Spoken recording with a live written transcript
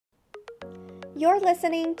You're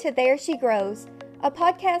listening to There She Grows, a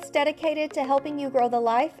podcast dedicated to helping you grow the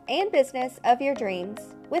life and business of your dreams.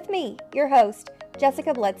 With me, your host,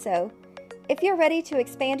 Jessica Bledsoe. If you're ready to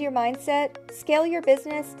expand your mindset, scale your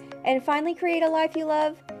business, and finally create a life you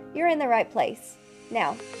love, you're in the right place.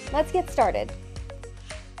 Now, let's get started.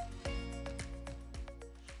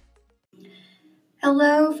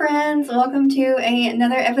 Hello, friends. Welcome to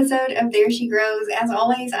another episode of There She Grows. As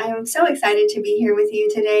always, I am so excited to be here with you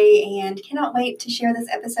today and cannot wait to share this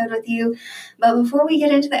episode with you. But before we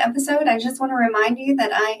get into the episode, I just want to remind you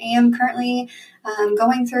that I am currently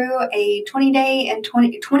going through a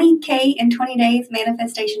 20K in 20 days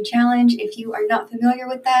manifestation challenge. If you are not familiar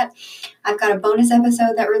with that, I've got a bonus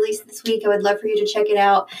episode that released this week. I would love for you to check it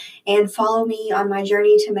out and follow me on my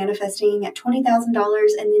journey to manifesting at $20,000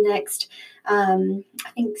 in the next I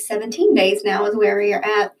think 17 days now is where we are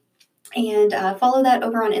at. And follow that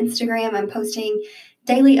over on Instagram. I'm posting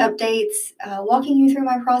daily updates, walking you through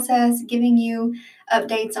my process, giving you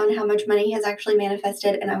updates on how much money has actually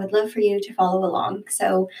manifested, and I would love for you to follow along.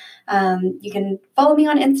 So you can follow me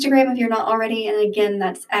on Instagram if you're not already, and again,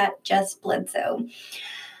 that's at Jess Bledsoe.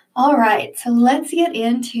 All right, so let's get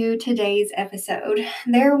into today's episode.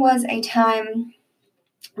 There was a time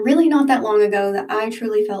really not that long ago that I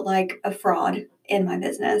truly felt like a fraud in my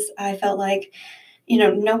business. I felt like,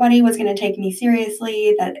 nobody was going to take me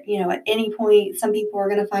seriously, that, at any point, some people were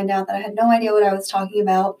going to find out that I had no idea what I was talking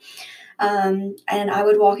about. And I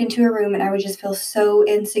would walk into a room and I would just feel so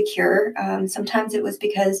insecure. Sometimes it was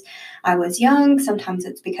because I was young. Sometimes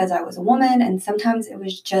it's because I was a woman. And sometimes it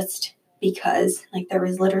was just because, there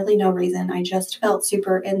was literally no reason. I just felt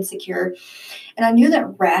super insecure. And I knew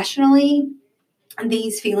that rationally,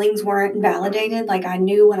 these feelings weren't validated. I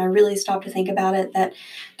knew when I really stopped to think about it that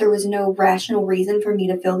there was no rational reason for me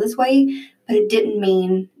to feel this way, but it didn't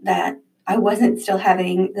mean that I wasn't still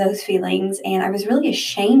having those feelings. And I was really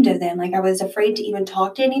ashamed of them. I was afraid to even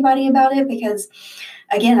talk to anybody about it because,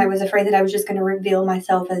 again, I was afraid that I was just going to reveal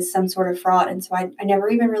myself as some sort of fraud. And so I never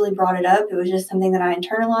even really brought it up. It was just something that I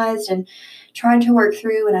internalized and tried to work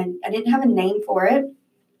through, and I didn't have a name for it.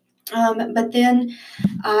 But then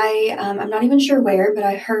I'm not even sure where, but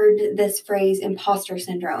I heard this phrase, imposter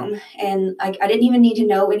syndrome. And I didn't even need to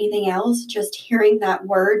know anything else. Just hearing that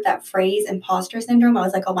word, that phrase, imposter syndrome, I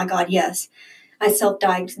was like, oh my God, yes. I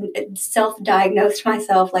self-diagnosed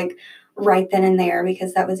myself right then and there,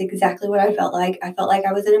 because that was exactly what I felt like. I felt like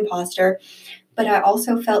I was an imposter, but I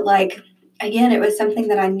also felt like, again, it was something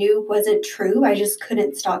that I knew wasn't true. I just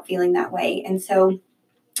couldn't stop feeling that way. And so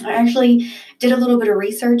I actually did a little bit of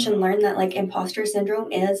research and learned that imposter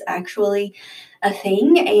syndrome is actually a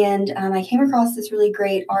thing. And I came across this really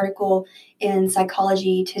great article in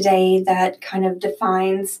Psychology Today that kind of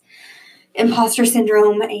defines imposter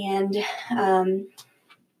syndrome and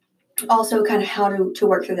also kind of how to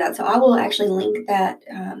work through that. So I will actually link that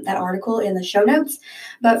article in the show notes.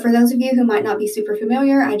 But for those of you who might not be super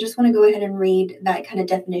familiar, I just want to go ahead and read that kind of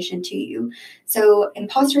definition to you. So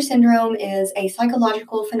imposter syndrome is a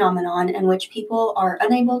psychological phenomenon in which people are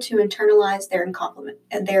unable to internalize their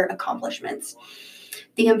accomplishments.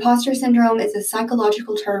 The imposter syndrome is a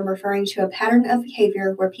psychological term referring to a pattern of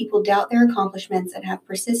behavior where people doubt their accomplishments and have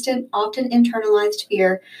persistent, often internalized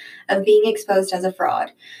fear of being exposed as a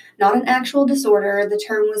fraud. Not an actual disorder, the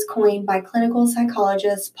term was coined by clinical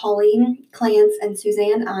psychologists Pauline Clance and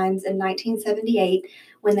Suzanne Imes in 1978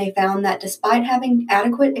 when they found that despite having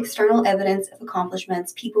adequate external evidence of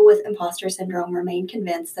accomplishments, people with imposter syndrome remain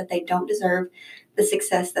convinced that they don't deserve the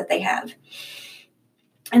success that they have.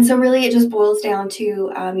 And so really it just boils down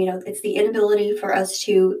to, it's the inability for us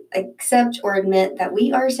to accept or admit that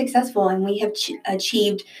we are successful and we have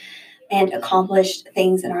achieved and accomplished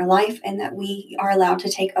things in our life, and that we are allowed to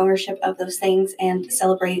take ownership of those things and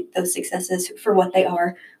celebrate those successes for what they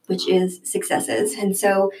are, which is successes. And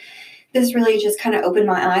so this really just kind of opened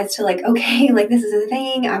my eyes to okay, this is a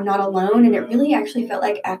thing. I'm not alone. And it really actually felt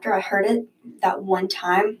like after I heard it that one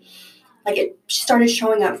time, it started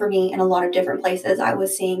showing up for me in a lot of different places. I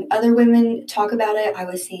was seeing other women talk about it. I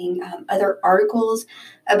was seeing other articles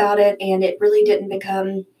about it, and it really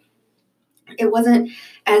it wasn't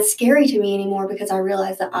as scary to me anymore because I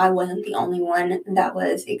realized that I wasn't the only one that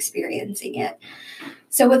was experiencing it.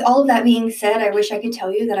 So with all of that being said, I wish I could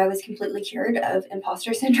tell you that I was completely cured of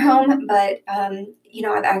imposter syndrome, but,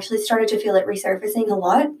 I've actually started to feel it resurfacing a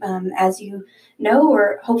lot. As you know,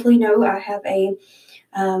 or hopefully know, I have an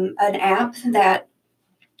app that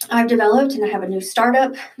I've developed, and I have a new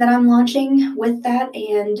startup that I'm launching with that,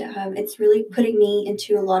 and it's really putting me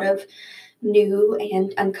into a lot of new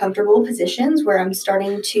and uncomfortable positions where I'm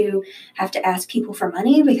starting to have to ask people for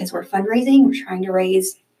money because we're fundraising. We're trying to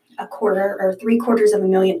raise quarter or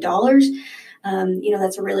 $750,000.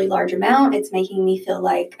 That's a really large amount. It's making me feel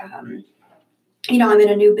like, I'm in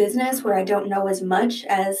a new business where I don't know as much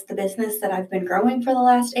as the business that I've been growing for the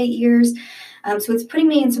last 8 years. So it's putting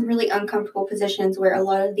me in some really uncomfortable positions where a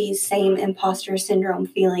lot of these same imposter syndrome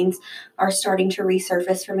feelings are starting to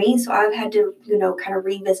resurface for me. So I've had to, kind of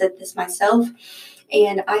revisit this myself.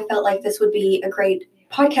 And I felt like this would be a great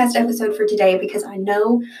podcast episode for today because I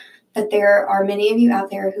know that there are many of you out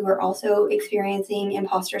there who are also experiencing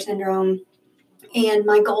imposter syndrome. And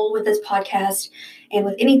my goal with this podcast and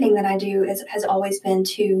with anything that I do has always been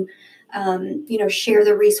to, share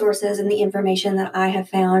the resources and the information that I have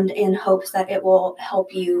found in hopes that it will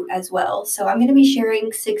help you as well. So I'm going to be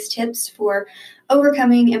sharing 6 tips for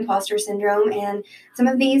overcoming imposter syndrome. And some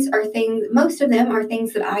of these are most of them are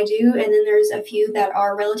things that I do. And then there's a few that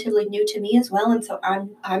are relatively new to me as well. And so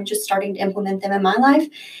I'm just starting to implement them in my life.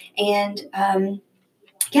 And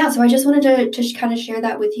so I just wanted to kind of share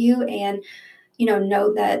that with you and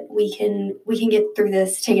know that we can get through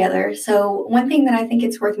this together. So one thing that I think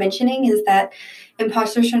it's worth mentioning is that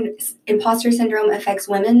imposter syndrome affects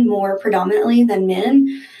women more predominantly than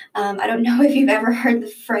men. I don't know if you've ever heard the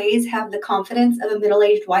phrase "have the confidence of a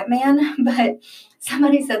middle-aged white man," but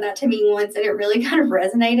somebody said that to me once and it really kind of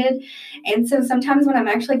resonated. And so sometimes when I'm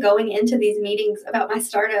actually going into these meetings about my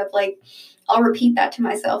startup, like I'll repeat that to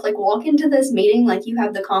myself, like walk into this meeting like you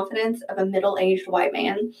have the confidence of a middle-aged white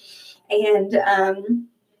man. And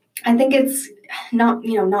I think it's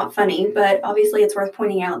not funny, but obviously it's worth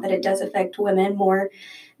pointing out that it does affect women more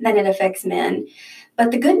than it affects men.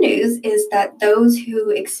 But the good news is that those who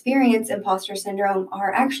experience imposter syndrome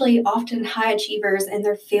are actually often high achievers in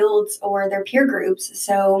their fields or their peer groups.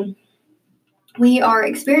 So we are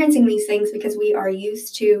experiencing these things because we are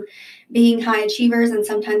used to being high achievers, and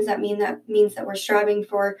sometimes that means that we're striving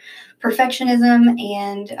for perfectionism.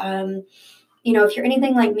 And if you're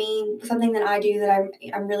anything like me, something that I do that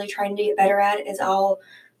I'm really trying to get better at is I'll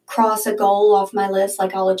cross a goal off my list,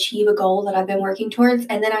 like I'll achieve a goal that I've been working towards,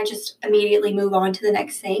 and then I just immediately move on to the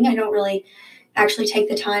next thing. I don't really actually take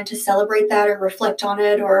the time to celebrate that or reflect on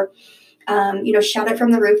it or shout it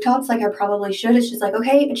from the rooftops like I probably should. It's just like,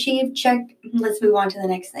 okay, achieved, check, let's move on to the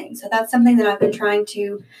next thing. So that's something that I've been trying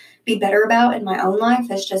to be better about in my own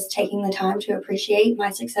life, is just taking the time to appreciate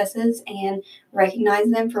my successes and recognize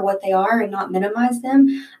them for what they are and not minimize them.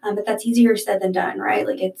 But that's easier said than done, right?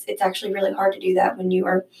 Like it's actually really hard to do that when you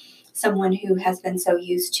are someone who has been so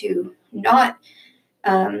used to not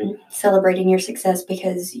celebrating your success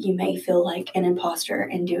because you may feel like an imposter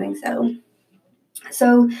in doing so.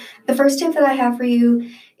 So the first tip that I have for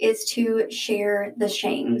you is to share the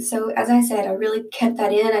shame. So as I said, I really kept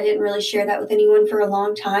that in. I didn't really share that with anyone for a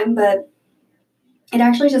long time, but it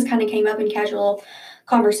actually just kind of came up in casual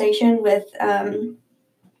conversation with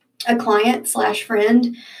a client /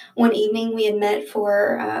 friend. One evening we had met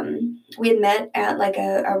at like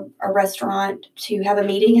a restaurant to have a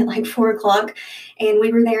meeting at like 4:00, and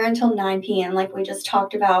we were there until 9 p.m. Like we just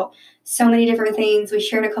talked about so many different things. We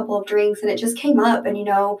shared a couple of drinks and it just came up, and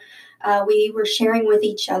we were sharing with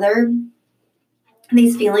each other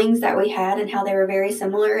these feelings that we had and how they were very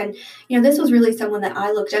similar. And, this was really someone that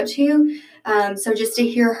I looked up to. So just to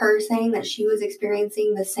hear her saying that she was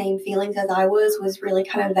experiencing the same feelings as I was really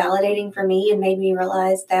kind of validating for me and made me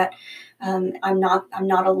realize that I'm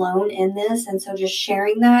not alone in this. And so just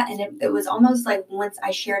sharing that, and it was almost like once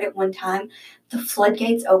I shared it one time, the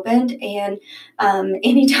floodgates opened. And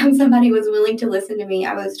anytime somebody was willing to listen to me,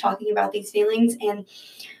 I was talking about these feelings, and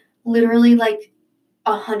literally like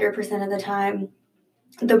 100% of the time,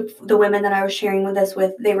 the women that I was sharing this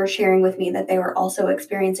with, they were sharing with me that they were also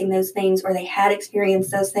experiencing those things, or they had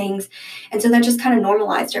experienced those things. And so that just kind of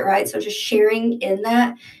normalized it, right? So just sharing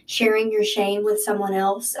your shame with someone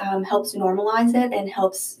else helps normalize it and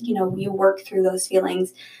helps, you work through those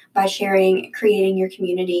feelings by sharing, creating your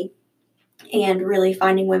community, and really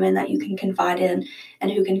finding women that you can confide in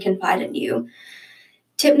and who can confide in you.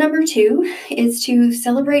 Tip number 2 is to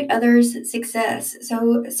celebrate others' success.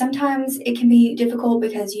 So sometimes it can be difficult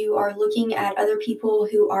because you are looking at other people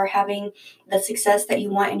who are having the success that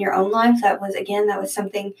you want in your own life. That was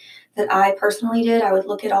something that I personally did. I would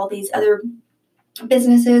look at all these other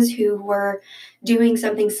businesses who were doing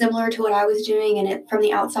something similar to what I was doing, and from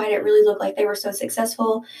the outside, it really looked like they were so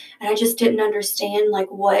successful. And I just didn't understand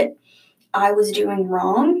like what I was doing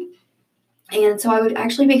wrong. And so I would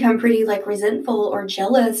actually become pretty like resentful or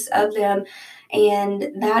jealous of them.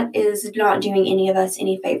 And that is not doing any of us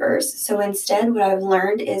any favors. So instead, what I've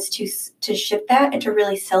learned is to shift that and to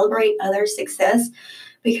really celebrate others' success,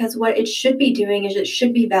 because what it should be doing is it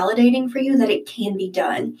should be validating for you that it can be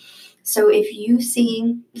done. So if you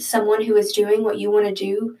see someone who is doing what you want to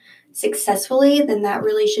do successfully, then that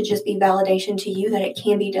really should just be validation to you that it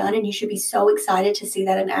can be done. And you should be so excited to see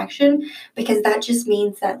that in action, because that just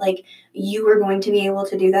means that like you are going to be able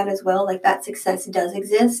to do that as well. Like that success does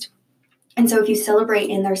exist. And so if you celebrate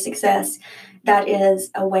in their success, that is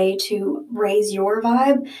a way to raise your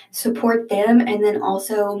vibe, support them, and then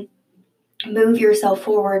also move yourself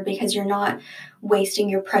forward, because you're not wasting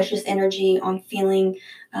your precious energy on feeling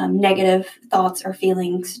negative thoughts or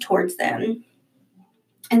feelings towards them.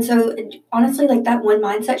 And so, honestly, like that one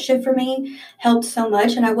mindset shift for me helped so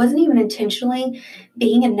much. And I wasn't even intentionally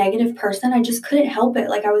being a negative person. I just couldn't help it.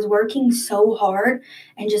 Like I was working so hard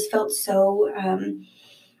and just felt so,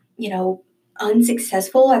 you know,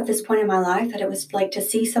 unsuccessful at this point in my life, that it was like to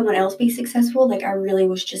see someone else be successful. Like I really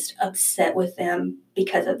was just upset with them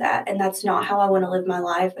because of that. And that's not how I want to live my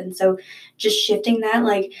life. And so just shifting that,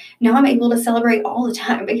 like now I'm able to celebrate all the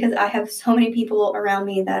time because I have so many people around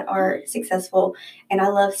me that are successful, and I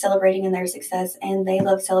love celebrating in their success, and they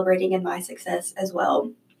love celebrating in my success as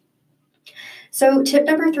well. So tip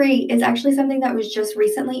number 3 is actually something that was just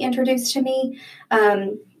recently introduced to me.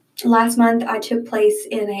 Last month, I took place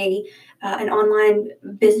in an online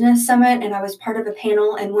business summit, and I was part of a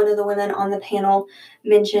panel. And one of the women on the panel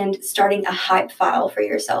mentioned starting a hype file for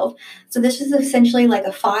yourself. So this is essentially like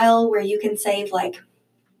a file where you can save like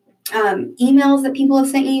emails that people have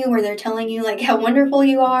sent you where they're telling you like how wonderful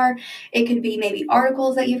you are. It could be maybe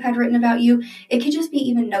articles that you've had written about you. It could just be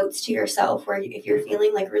even notes to yourself, where if you're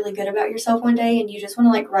feeling like really good about yourself one day and you just want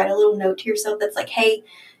to like write a little note to yourself that's like, hey,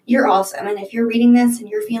 you're awesome. And if you're reading this and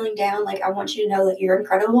you're feeling down, like I want you to know that you're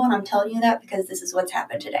incredible. And I'm telling you that because this is what's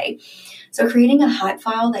happened today. So creating a hype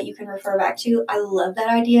file that you can refer back to, I love that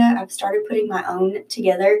idea. I've started putting my own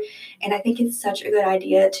together, and I think it's such a good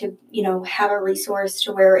idea to, have a resource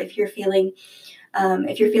to where if you're feeling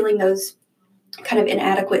those kind of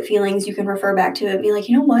inadequate feelings, you can refer back to it and be like,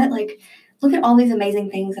 you know what, like look at all these amazing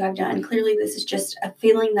things that I've done. Clearly, this is just a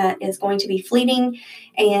feeling that is going to be fleeting.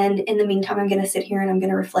 And in the meantime, I'm going to sit here and I'm going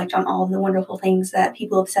to reflect on all of the wonderful things that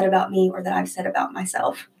people have said about me or that I've said about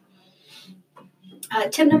myself.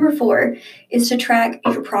 Tip number 4 is to track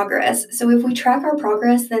your progress. So if we track our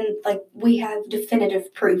progress, then like we have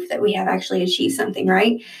definitive proof that we have actually achieved something,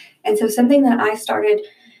 right? And so something that I started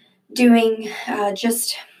doing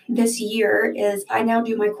just this year is I now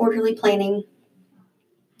do my quarterly planning,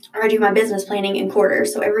 or I do my business planning in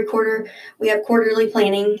quarters. So every quarter we have quarterly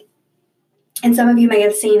planning. And some of you may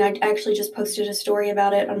have seen, I actually just posted a story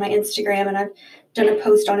about it on my Instagram, and I've done a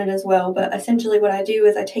post on it as well. But essentially what I do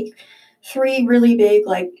is I take 3 really big,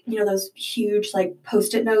 like, those huge, like,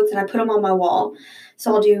 Post-it notes, and I put them on my wall.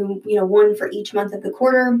 So I'll do, one for each month of the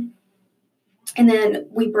quarter. And then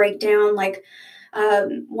we break down, like,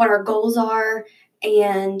 what our goals are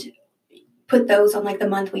and put those on, like, the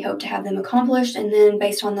month we hope to have them accomplished. And then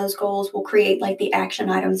based on those goals, we'll create, like, the action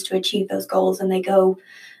items to achieve those goals. And they go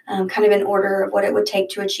kind of in order of what it would take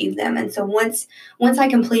to achieve them. And so once I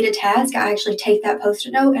complete a task, I actually take that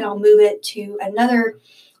Post-it note and I'll move it to another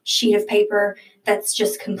sheet of paper that's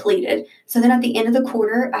just completed. So then at the end of the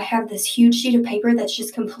quarter, I have this huge sheet of paper that's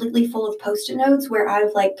just completely full of Post-it notes where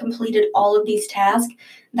I've like completed all of these tasks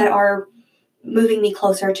that are moving me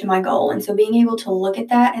closer to my goal. And so being able to look at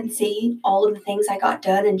that and see all of the things I got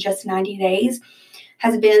done in just 90 days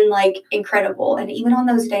has been like incredible. And even on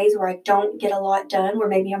those days where I don't get a lot done, where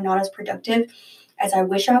maybe I'm not as productive as I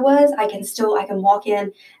wish I was, I can walk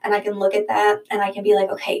in and I can look at that and I can be like,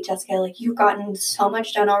 okay, Jessica, like you've gotten so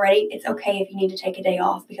much done already. It's okay if you need to take a day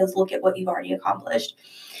off because look at what you've already accomplished.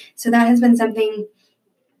 So that has been something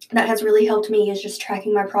that has really helped me, is just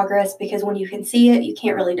tracking my progress, because when you can see it, you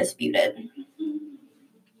can't really dispute it.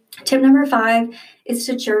 Tip number 5 is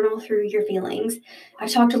to journal through your feelings.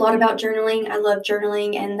 I've talked a lot about journaling. I love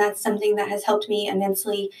journaling, and that's something that has helped me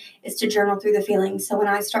immensely, is to journal through the feelings. So when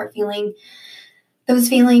I start feeling those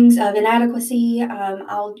feelings of inadequacy,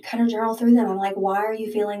 I'll kind of journal through them. I'm like, why are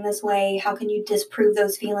you feeling this way? How can you disprove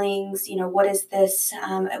those feelings? What is this?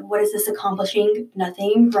 What is this accomplishing?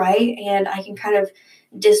 Nothing, right? And I can kind of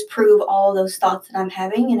disprove all those thoughts that I'm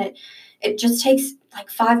having. And it just takes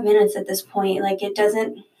like 5 minutes at this point. Like it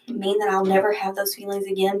doesn't mean that I'll never have those feelings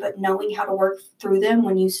again, but knowing how to work through them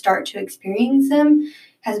when you start to experience them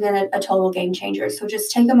has been a total game changer. So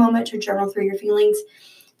just take a moment to journal through your feelings.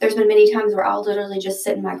 There's been many times where I'll literally just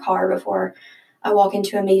sit in my car before I walk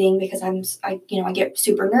into a meeting because I get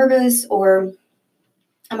super nervous, or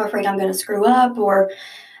I'm afraid I'm going to screw up, or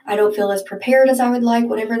I don't feel as prepared as I would like,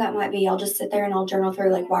 whatever that might be. I'll just sit there and I'll journal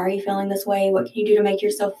through, like, why are you feeling this way? What can you do to make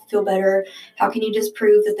yourself feel better? How can you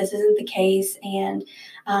disprove that this isn't the case? And,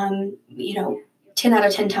 10 out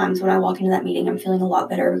of 10 times when I walk into that meeting, I'm feeling a lot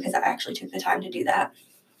better because I actually took the time to do that.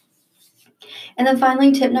 And then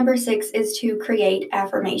finally, tip number 6 is to create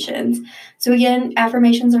affirmations. So again,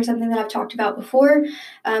 affirmations are something that I've talked about before,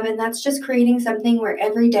 and that's just creating something where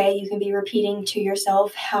every day you can be repeating to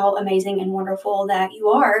yourself how amazing and wonderful that you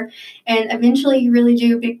are, and eventually you really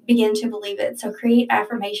do begin to believe it. So create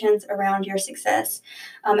affirmations around your success.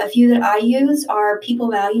 A few that I use are people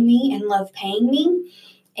value me and love paying me.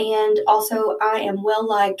 And also, I am well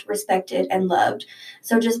liked, respected, and loved.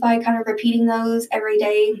 So, just by kind of repeating those every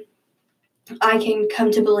day, I can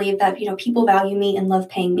come to believe that, people value me and love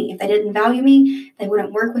paying me. If they didn't value me, they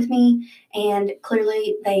wouldn't work with me. And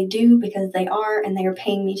clearly they do because they are, and they are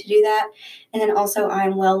paying me to do that. And then also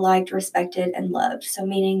I'm well liked, respected, and loved. So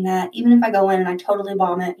meaning that even if I go in and I totally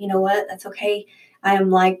bomb it, you know what? That's okay. I am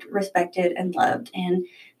liked, respected, and loved. And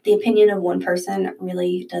the opinion of one person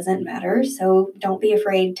really doesn't matter. So don't be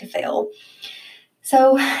afraid to fail.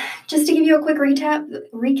 So just to give you a quick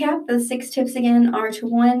recap, the 6 tips again are to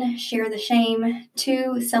 1, share the shame,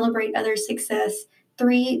 2, celebrate others' success,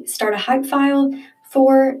 3, start a hype file,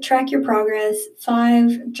 4, track your progress,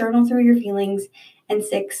 5, journal through your feelings, and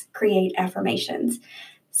 6, create affirmations.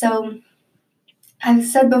 So I've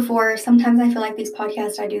said before, sometimes I feel like these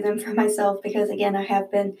podcasts, I do them for myself because again, I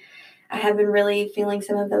have been really feeling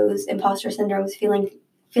some of those imposter syndromes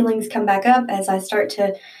feelings come back up as I start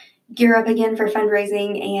to gear up again for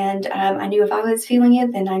fundraising. And I knew if I was feeling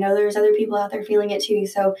it, then I know there's other people out there feeling it too.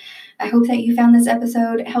 So I hope that you found this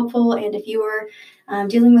episode helpful. And if you are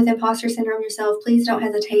dealing with imposter syndrome yourself, please don't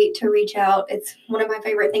hesitate to reach out. It's one of my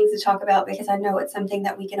favorite things to talk about because I know it's something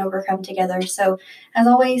that we can overcome together. So as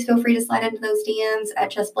always, feel free to slide into those DMs at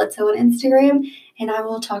Just Bledsoe on Instagram. And I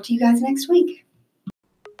will talk to you guys next week.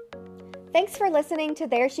 Thanks for listening to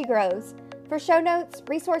There She Grows. For show notes,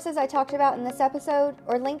 resources I talked about in this episode,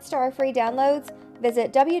 or links to our free downloads,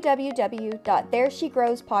 visit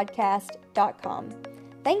www.thereshegrowspodcast.com.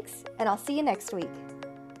 Thanks, and I'll see you next week.